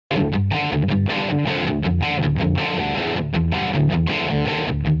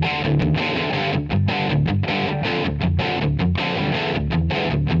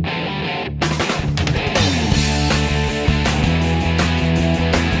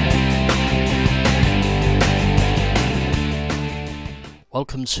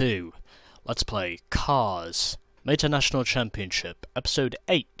Welcome to Let's Play Cars Meta National Championship, Episode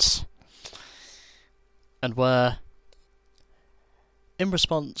 8. And where, in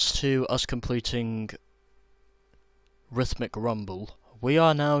response to us completing Rhythmic Rumble, we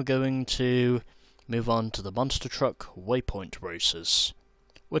are now going to move on to the Monster Truck Waypoint races,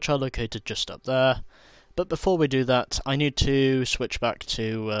 which are located just up there. But before we do that, I need to switch back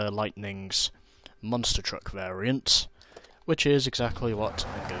to Lightning's Monster Truck variant, which is exactly what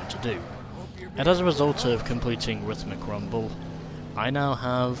I'm going to do. And as a result of completing Rhythmic Rumble, I now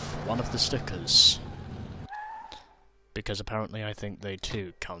have one of the stickers. Because apparently I think they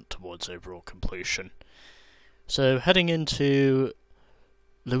too count towards overall completion. So heading into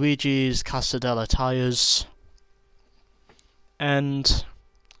Luigi's Casadella Tires, and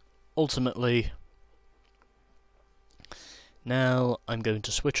ultimately now I'm going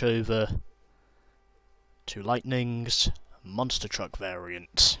to switch over to Lightning's Monster Truck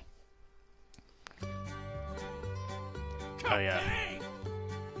variant. Oh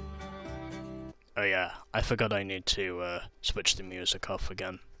yeah, I forgot I need to switch the music off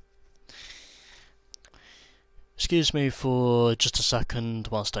again. Excuse me for just a second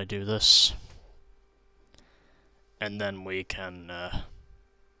whilst I do this, and then we can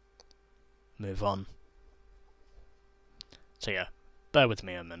move on. So yeah, bear with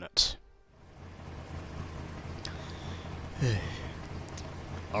me a minute.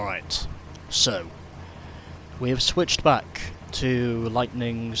 Alright, so we have switched back to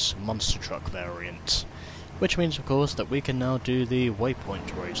Lightning's Monster Truck variant, which means of course that we can now do the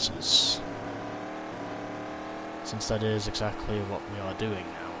Waypoint races, since that is exactly what we are doing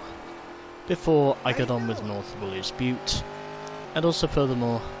now. Before I get on with North Willies Butte, and also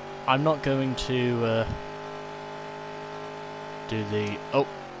furthermore, I'm not going to do the... oh!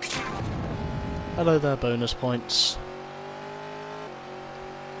 Hello there, bonus points.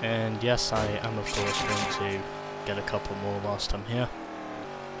 And yes, I am of course going to get a couple more whilst I'm here,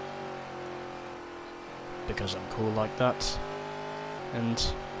 because I'm cool like that. And...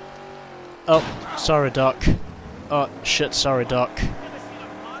 oh, sorry Doc. Oh, shit, sorry Doc.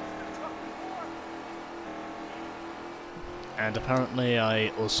 And apparently I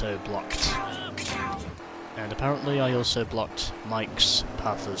also blocked... Mike's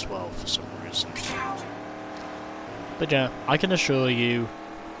path as well for some reason. But yeah, I can assure you,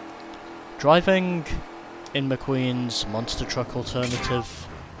 driving in McQueen's Monster Truck alternative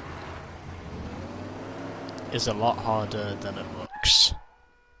is a lot harder than it looks.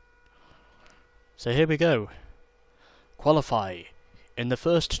 So here we go. Qualify in the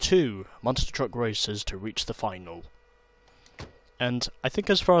first two Monster Truck races to reach the final. And I think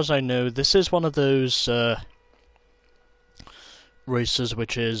as far as I know, this is one of those races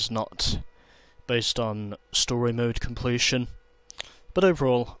which is not based on story mode completion. But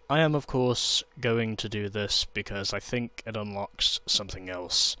overall, I am of course going to do this because I think it unlocks something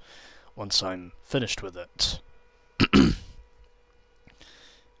else once I'm finished with it.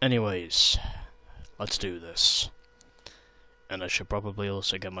 Anyways, let's do this. And I should probably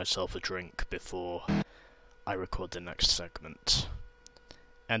also get myself a drink before I record the next segment.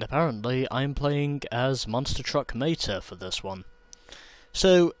 And apparently I'm playing as Monster Truck Meta for this one.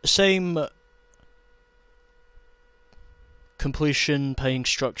 So, same completion paying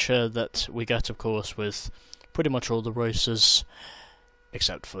structure that we get of course with pretty much all the races,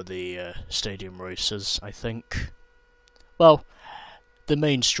 except for the stadium races, I think. Well, the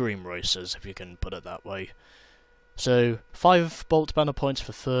mainstream races, if you can put it that way. So, 5 Bolt Banner points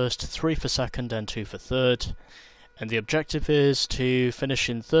for first, 3 for second and 2 for third, and the objective is to finish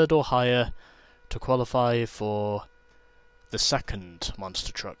in third or higher to qualify for the second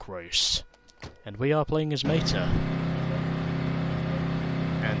Monster Truck race. And we are playing as Meta.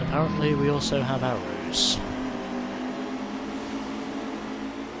 And apparently we also have arrows.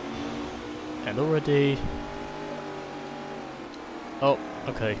 And already... oh,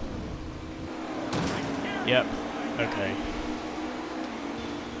 okay. Yep, okay.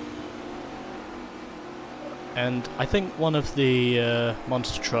 And I think one of the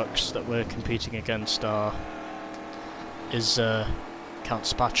monster trucks that we're competing against is Count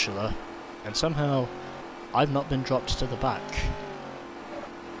Spatula, and somehow I've not been dropped to the back.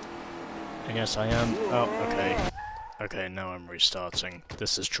 And yes, I am... oh, okay. Okay, now I'm restarting.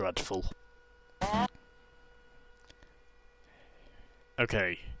 This is dreadful.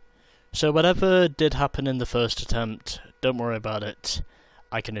 Okay. So whatever did happen in the first attempt, don't worry about it.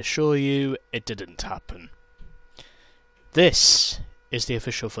 I can assure you it didn't happen. This is the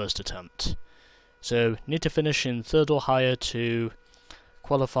official first attempt. So, need to finish in third or higher to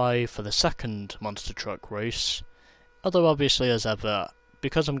qualify for the second Monster Truck race. Although obviously, as ever,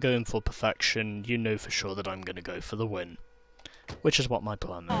 because I'm going for perfection, you know for sure that I'm going to go for the win. Which is what my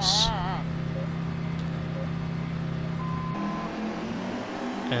plan is.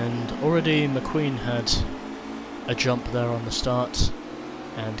 And already McQueen had a jump there on the start,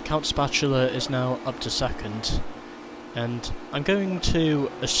 and Count Spatula is now up to second. And I'm going to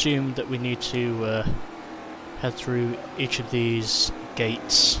assume that we need to head through each of these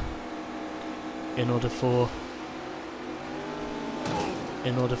gates in order for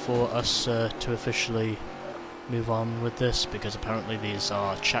us to officially move on with this, because apparently these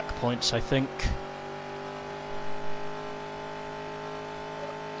are checkpoints, I think.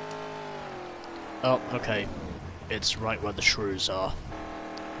 Oh, okay. It's right where the shrews are.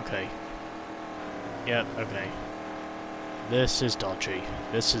 Okay. Yep, okay. This is dodgy.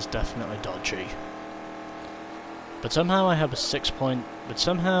 This is definitely dodgy. But somehow I have a 6 point... But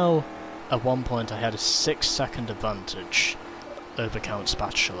somehow, at one point, I had a 6-second advantage over Count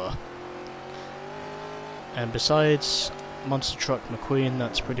Spatula. And besides Monster Truck McQueen,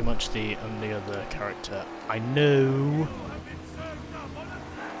 that's pretty much the only other character I know.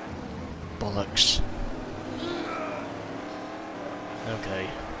 Bollocks. Okay.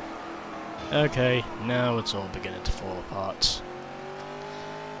 Okay, now it's all beginning to fall apart.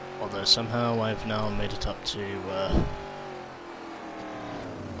 Although somehow I've now made it up to,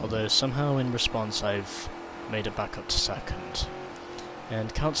 although somehow in response I've made it back up to second.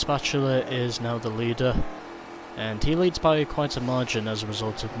 And Count Spatula is now the leader, and he leads by quite a margin as a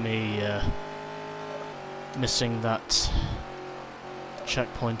result of me missing that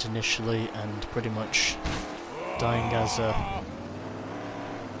checkpoint initially and pretty much dying as a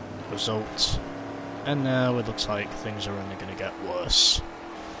result. And now it looks like things are only going to get worse.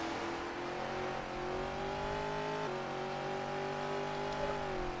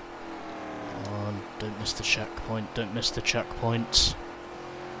 Come on, don't miss the checkpoint, don't miss the checkpoint.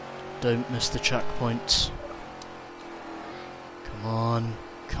 Don't miss the checkpoint. Come on,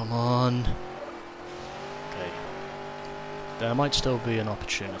 come on. Okay. There might still be an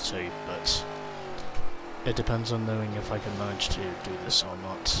opportunity, but it depends on knowing if I can manage to do this or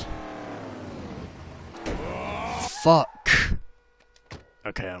not. Fuck!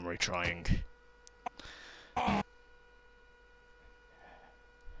 Okay, I'm retrying.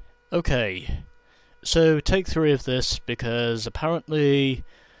 Okay, so take 3 of this, because apparently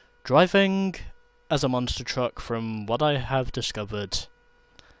driving as a monster truck, from what I have discovered,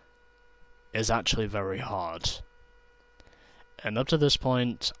 is actually very hard. And up to this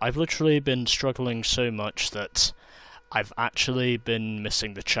point, I've literally been struggling so much that I've actually been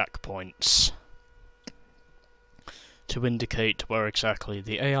missing the checkpoints to indicate where exactly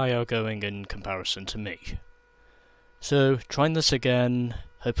the AI are going in comparison to me. So, trying this again,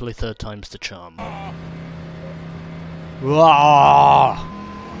 hopefully 3rd time's the charm. Wah!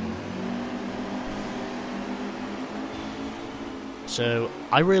 So,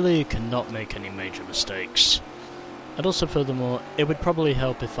 I really cannot make any major mistakes. And also, furthermore, it would probably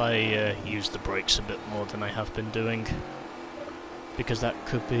help if I used the brakes a bit more than I have been doing, because that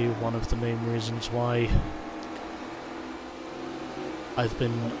could be one of the main reasons why I've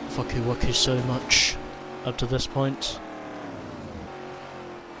been fucky-wucky so much up to this point.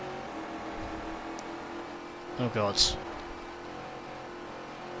 Oh god.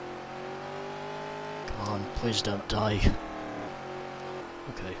 Come on, please don't die.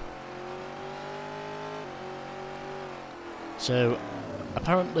 Okay. So,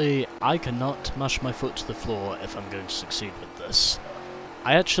 apparently I cannot mash my foot to the floor if I'm going to succeed with this.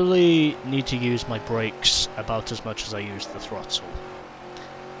 I actually need to use my brakes about as much as I use the throttle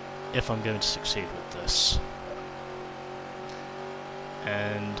if I'm going to succeed with this.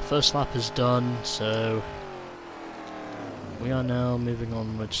 And first lap is done, so we are now moving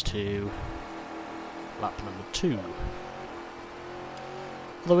onwards to lap number 2.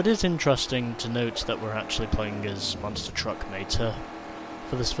 Although it is interesting to note that we're actually playing as Monster Truck Mater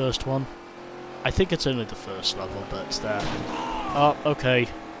for this first one. I think it's only the first level, but there. Oh, okay.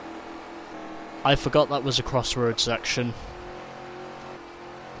 I forgot that was a crossroad section.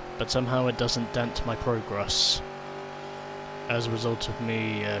 But somehow it doesn't dent my progress as a result of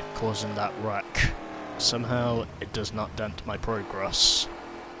me causing that wreck. Somehow it does not dent my progress.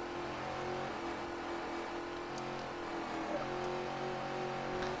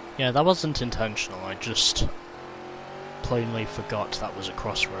 Yeah, that wasn't intentional, I just plainly forgot that was a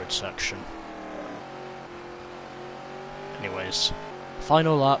crossroad section. Anyways,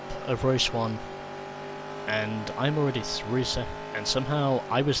 final lap of race 1, and I'm already and somehow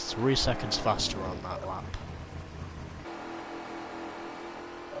I was 3 seconds faster on that lap.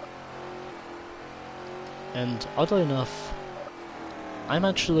 And oddly enough, I'm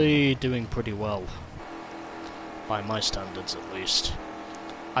actually doing pretty well. By my standards, at least.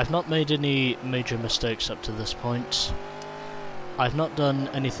 I've not made any major mistakes up to this point. I've not done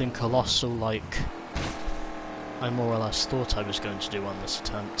anything colossal like I more or less thought I was going to do on this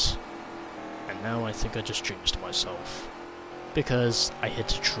attempt. And now I think I just jinxed myself. Because I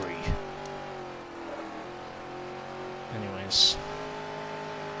hit a tree. Anyways.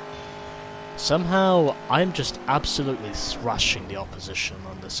 Somehow, I'm just absolutely thrashing the opposition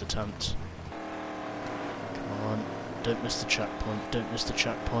on this attempt. Come on, don't miss the checkpoint, don't miss the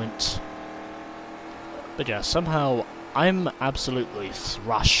checkpoint. But yeah, somehow, I'm absolutely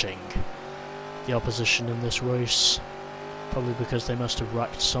thrashing the opposition in this race. Probably because they must have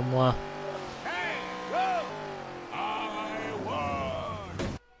wrecked somewhere. Hey, whoa! I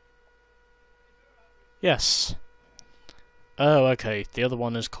won! Yes. Oh, okay, the other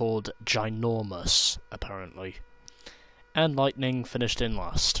one is called Ginormous, apparently. And Lightning finished in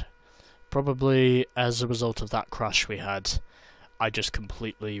last. Probably as a result of that crash we had, I just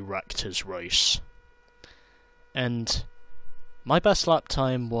completely wrecked his race. And my best lap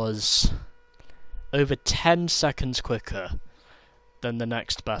time was over 10 seconds quicker than the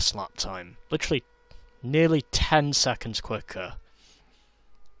next best lap time. Literally, nearly 10 seconds quicker.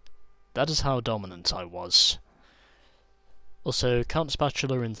 That is how dominant I was. Also, Count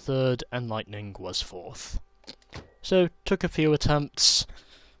Spatula in third, and Lightning was fourth. So, took a few attempts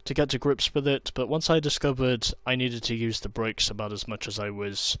to get to grips with it, but once I discovered I needed to use the brakes about as much as I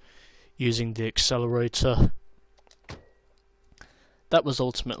was using the accelerator, that was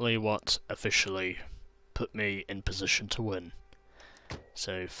ultimately what officially put me in position to win.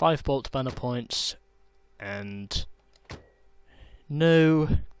 So, 5 Bolt Banner points, and no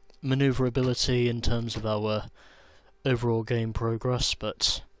manoeuvrability in terms of our overall game progress,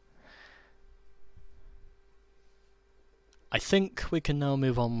 but I think we can now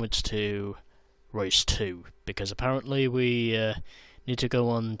move onwards to Race 2, because apparently we need to go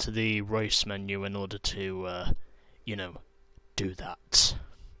on to the race menu in order to, you know, do that.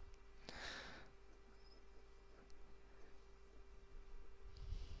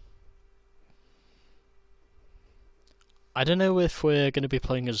 I don't know if we're going to be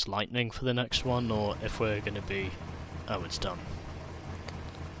playing as Lightning for the next one, or if we're going to be... Oh, it's done.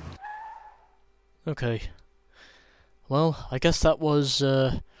 Okay. Well, I guess that was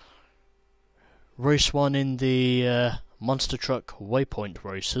race 1 in the Monster Truck Waypoint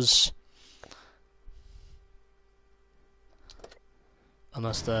races.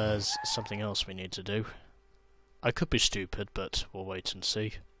 Unless there's something else we need to do. I could be stupid, but we'll wait and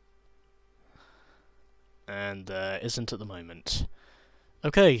see. And there isn't at the moment.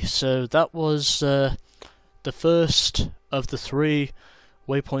 Okay, so that was the first of the 3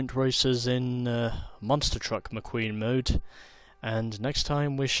 Waypoint races in Monster Truck McQueen mode, and next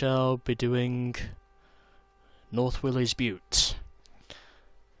time we shall be doing North Willys Butte.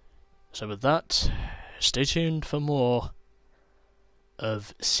 So with that, stay tuned for more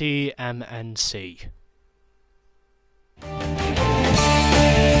of CMNC.